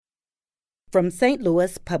from St.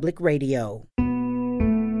 Louis Public Radio.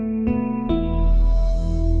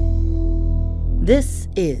 This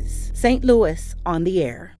is St. Louis on the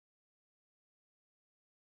Air.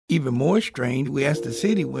 Even more strange, we asked the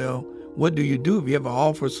city, well, what do you do if you have an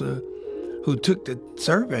officer who took the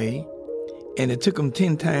survey and it took them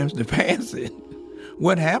 10 times to pass it?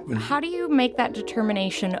 What happened? How do you make that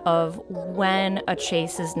determination of when a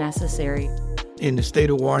chase is necessary? In the state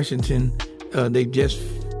of Washington, they just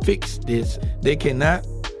fixed this. They cannot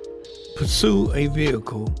pursue a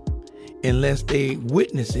vehicle unless they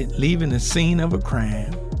witness it leaving the scene of a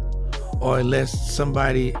crime or unless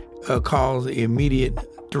somebody calls an immediate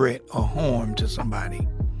threat or harm to somebody.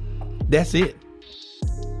 That's it.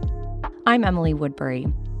 I'm Emily Woodbury.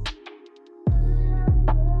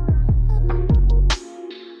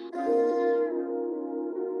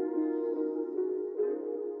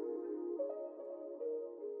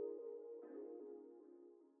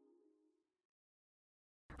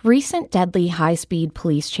 Recent deadly high-speed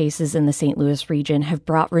police chases in the St. Louis region have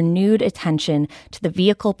brought renewed attention to the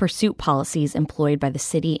vehicle pursuit policies employed by the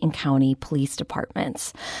city and county police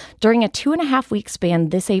departments. During a 2.5-week span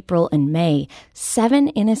this April and May, 7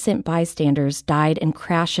 innocent bystanders died in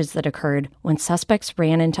crashes that occurred when suspects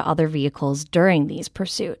ran into other vehicles during these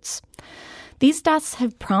pursuits. These deaths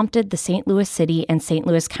have prompted the St. Louis City and St.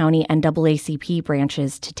 Louis County NAACP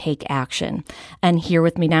branches to take action. And here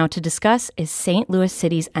with me now to discuss is St. Louis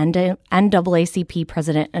City's NAACP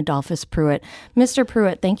President Adolphus Pruitt. Mr.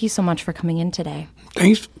 Pruitt, thank you so much for coming in today.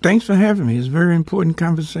 Thanks for having me. It's a very important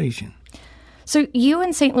conversation. So you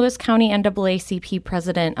and St. Louis County NAACP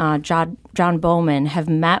President John Bowman have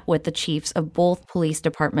met with the chiefs of both police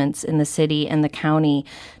departments in the city and the county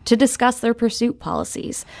to discuss their pursuit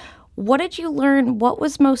policies. What did you learn? What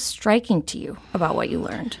was most striking to you about what you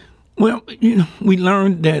learned? Well, we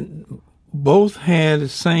learned that both had the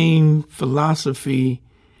same philosophy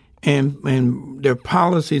and their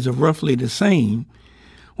policies are roughly the same.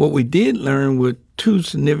 What we did learn were two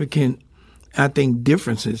significant, I think,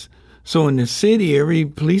 differences. So in the city, every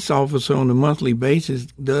police officer on a monthly basis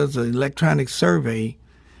does an electronic survey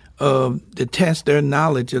to test their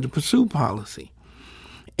knowledge of the pursuit policy.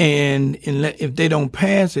 And if they don't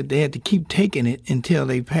pass it, they have to keep taking it until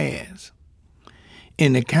they pass.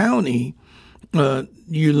 In the county,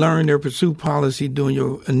 you learn their pursuit policy during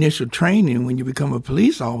your initial training when you become a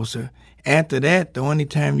police officer. After that, the only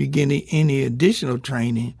time you get any additional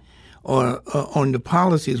training or on the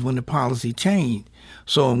policy is when the policy changed.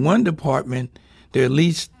 So in one department, they're at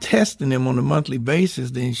least testing them on a monthly basis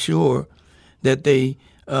to ensure that they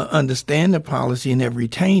understand the policy and have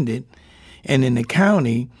retained it. And in the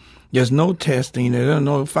county, there's no testing, there's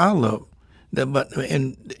no follow-up.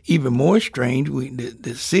 And even more strange, we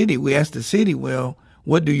asked the city, well,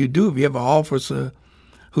 what do you do if you have an officer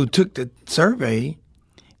who took the survey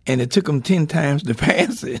and it took them 10 times to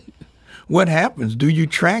pass it? What happens? Do you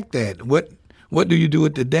track that? What do you do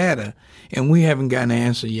with the data? And we haven't gotten an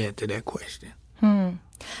answer yet to that question.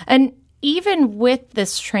 And even with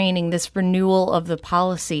this training, this renewal of the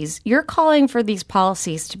policies, you're calling for these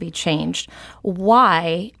policies to be changed.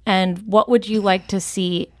 Why, and what would you like to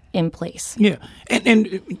see in place? Yeah,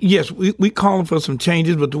 and yes, we calling for some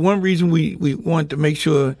changes, but the one reason we want to make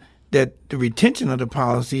sure that the retention of the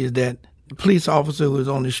policy is that the police officer who is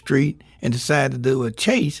on the street and decided to do a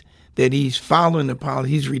chase, that he's following the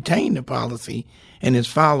policy, he's retained the policy and is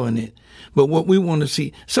following it. But what we want to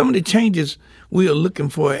see, some of the changes we are looking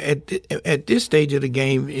for at this stage of the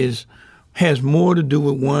game has more to do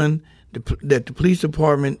with one, that the police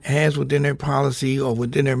department has within their policy or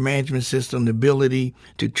within their management system the ability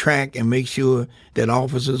to track and make sure that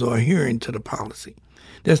officers are adhering to the policy.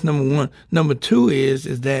 That's number one. Number two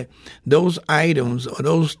is that those items or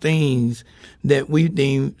those things that we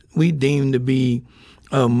deem to be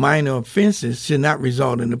minor offenses should not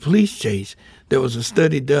result in a police chase. There was a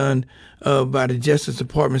study done by the Justice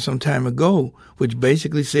Department some time ago, which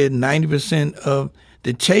basically said 90% of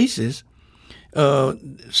the chases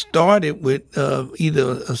started with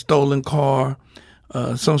either a stolen car,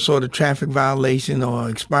 some sort of traffic violation or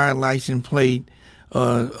expired license plate,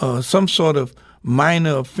 some sort of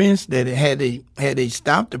minor offense that had they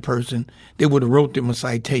stopped the person, they would have wrote them a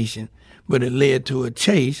citation. But it led to a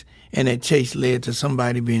chase, and that chase led to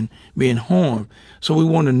somebody being harmed. So we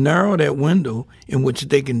want to narrow that window in which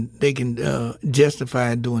they can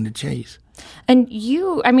justify doing the chase. And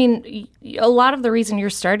a lot of the reason you're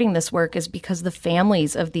starting this work is because the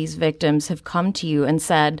families of these victims have come to you and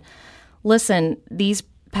said, listen, these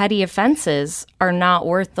petty offenses are not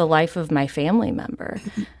worth the life of my family member.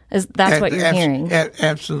 That's what you're hearing.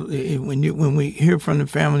 Absolutely. When we hear from the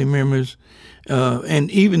family members,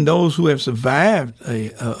 And even those who have survived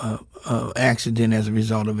a accident as a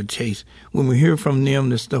result of a chase, when we hear from them,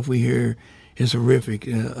 the stuff we hear is horrific.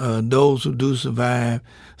 Those who do survive,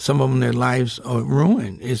 some of them, their lives are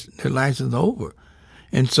ruined. Their lives is over.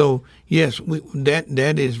 And so, yes,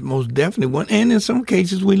 that is most definitely one. And in some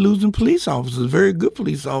cases, we're losing police officers, very good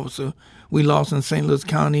police officer we lost in St. Louis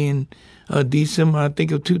County in December, I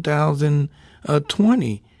think, of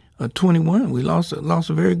 2020 or 21. We lost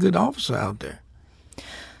a very good officer out there.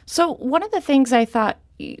 So one of the things I thought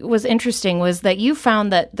was interesting was that you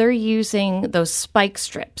found that they're using those spike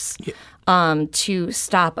strips to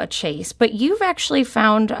stop a chase. But you've actually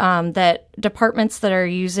found that departments that are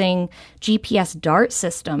using GPS DART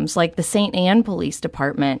systems, like the St. Anne Police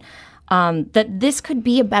Department, that this could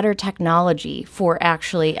be a better technology for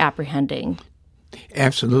actually apprehending.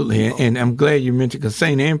 Absolutely. And I'm glad you mentioned, because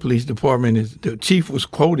St. Anne Police Department, the chief was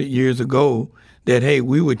quoted years ago that, hey,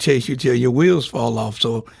 we would chase you till your wheels fall off.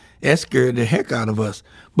 So that scared the heck out of us.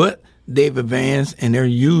 But they've advanced and they're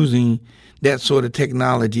using that sort of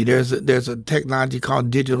technology. There's a technology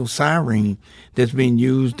called digital siren that's being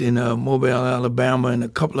used in Mobile, Alabama, and a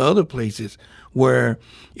couple of other places, where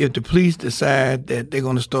if the police decide that they're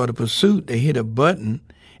going to start a pursuit, they hit a button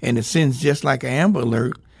and it sends just like an Amber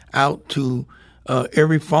Alert out to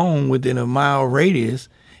every phone within a mile radius,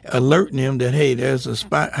 alerting them that, hey, there's a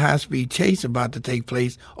high-speed chase about to take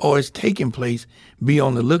place or it's taking place. Be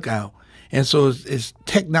on the lookout. And so it's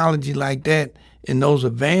technology like that and those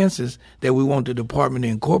advances that we want the department to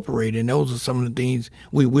incorporate, and those are some of the things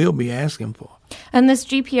we will be asking for. And this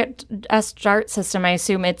GPS DART system, I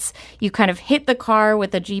assume you kind of hit the car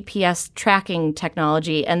with a GPS tracking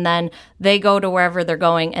technology, and then they go to wherever they're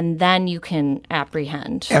going, and then you can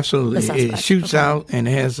apprehend. Absolutely. It shoots out and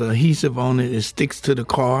it has adhesive on it. It sticks to the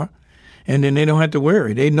car, and then they don't have to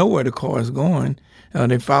worry. They know where the car is going.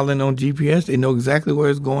 They're following on GPS. They know exactly where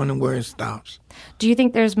it's going and where it stops. Do you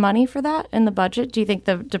think there's money for that in the budget? Do you think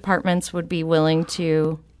the departments would be willing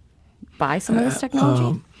to buy some of this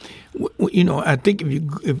technology? I think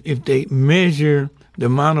if they measure the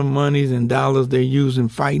amount of monies and dollars they're using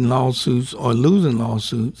fighting lawsuits or losing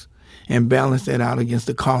lawsuits and balance that out against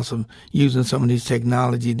the cost of using some of this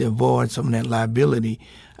technology to avoid some of that liability,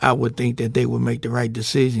 I would think that they would make the right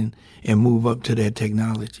decision and move up to that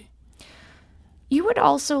technology. You would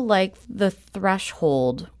also like the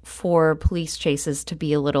threshold for police chases to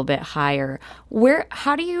be a little bit higher.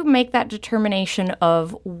 How do you make that determination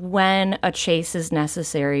of when a chase is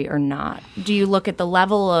necessary or not? Do you look at the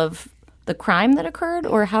level of the crime that occurred,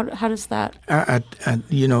 or how does that?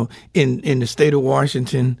 In the state of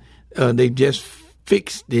Washington, they just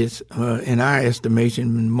fixed this. In our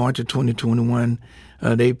estimation, in March of 2021,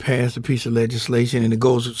 they passed a piece of legislation, and it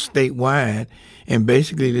goes statewide. And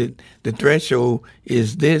basically, the threshold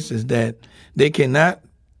is that they cannot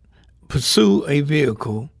pursue a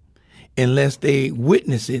vehicle unless they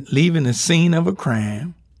witness it leaving the scene of a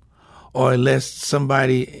crime, or unless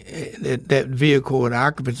somebody, that vehicle or the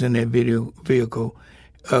occupants in that vehicle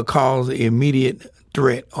cause an immediate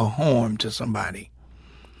threat or harm to somebody.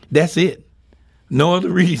 That's it. No other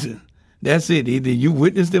reason. That's it. Either you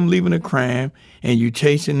witness them leaving a crime and you're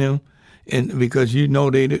chasing them and because you know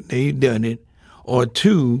they done it, or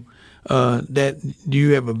two, that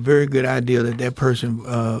you have a very good idea that person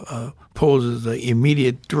poses an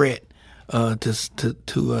immediate threat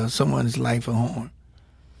to someone's life or harm.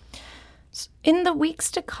 In the weeks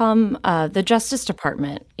to come, the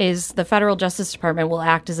Federal Justice Department will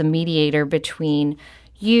act as a mediator between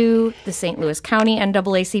you, the St. Louis County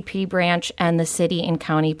NAACP branch, and the city and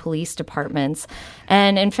county police departments.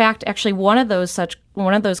 And in fact, actually, one of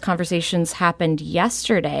those conversations happened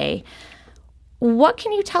yesterday. What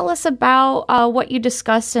can you tell us about what you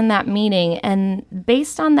discussed in that meeting? And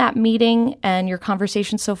based on that meeting and your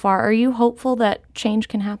conversation so far, are you hopeful that change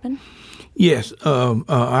can happen? Yes.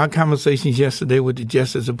 Our conversations yesterday with the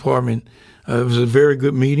Justice Department, it was a very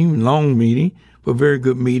good meeting, long meeting, but very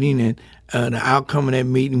good meeting. And the outcome of that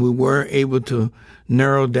meeting, we were able to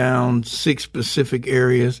narrow down 6 specific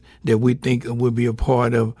areas that we think would be a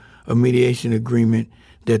part of a mediation agreement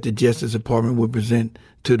that the Justice Department would present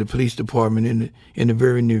to the police department in the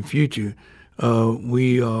very near future.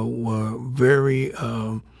 We were very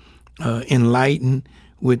enlightened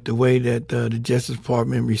with the way that the Justice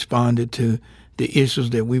Department responded to the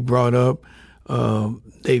issues that we brought up.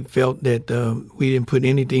 They felt that we didn't put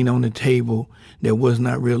anything on the table that was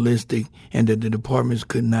not realistic and that the departments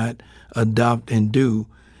could not adopt and do.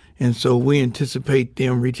 And so we anticipate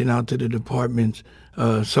them reaching out to the departments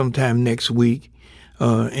sometime next week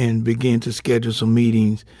and begin to schedule some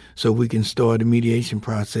meetings so we can start the mediation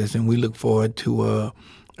process. And we look forward to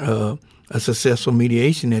a successful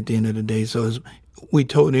mediation at the end of the day. So we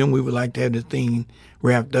told them we would like to have this thing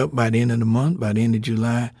wrapped up by the end of the month, by the end of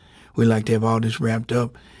July. We'd like to have all this wrapped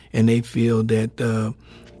up, and they feel that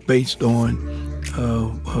based on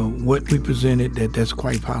what we presented, that's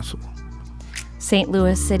quite possible. St.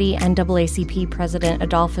 Louis City NAACP President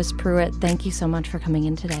Adolphus Pruitt, thank you so much for coming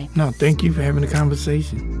in today. No, thank you for having the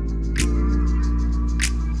conversation.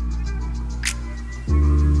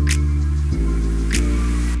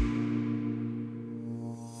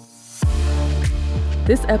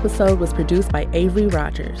 This episode was produced by Avery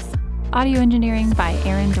Rogers. Audio engineering by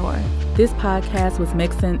Aaron Dorr. This podcast was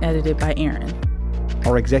mixed and edited by Aaron.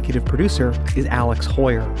 Our executive producer is Alex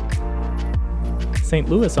Hoyer. St.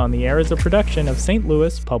 Louis on the Air is a production of St.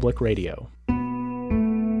 Louis Public Radio.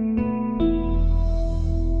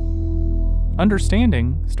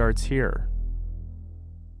 Understanding starts here.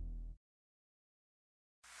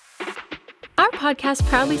 Our podcast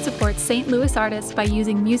proudly supports St. Louis artists by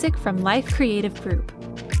using music from Life Creative Group.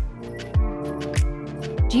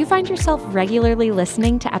 Do you find yourself regularly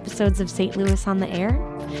listening to episodes of St. Louis on the Air?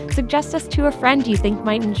 Suggest us to a friend you think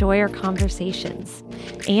might enjoy our conversations.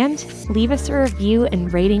 And leave us a review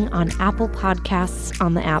and rating on Apple Podcasts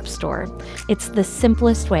on the App Store. It's the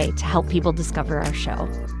simplest way to help people discover our show.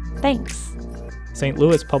 Thanks. St.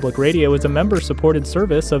 Louis Public Radio is a member-supported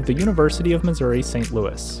service of the University of Missouri St.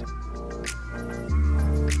 Louis.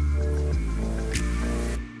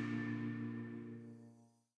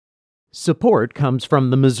 Support comes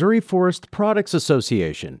from the Missouri Forest Products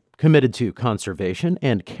Association, committed to conservation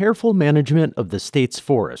and careful management of the state's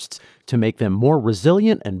forests to make them more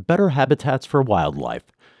resilient and better habitats for wildlife.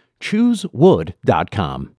 ChooseWood.com.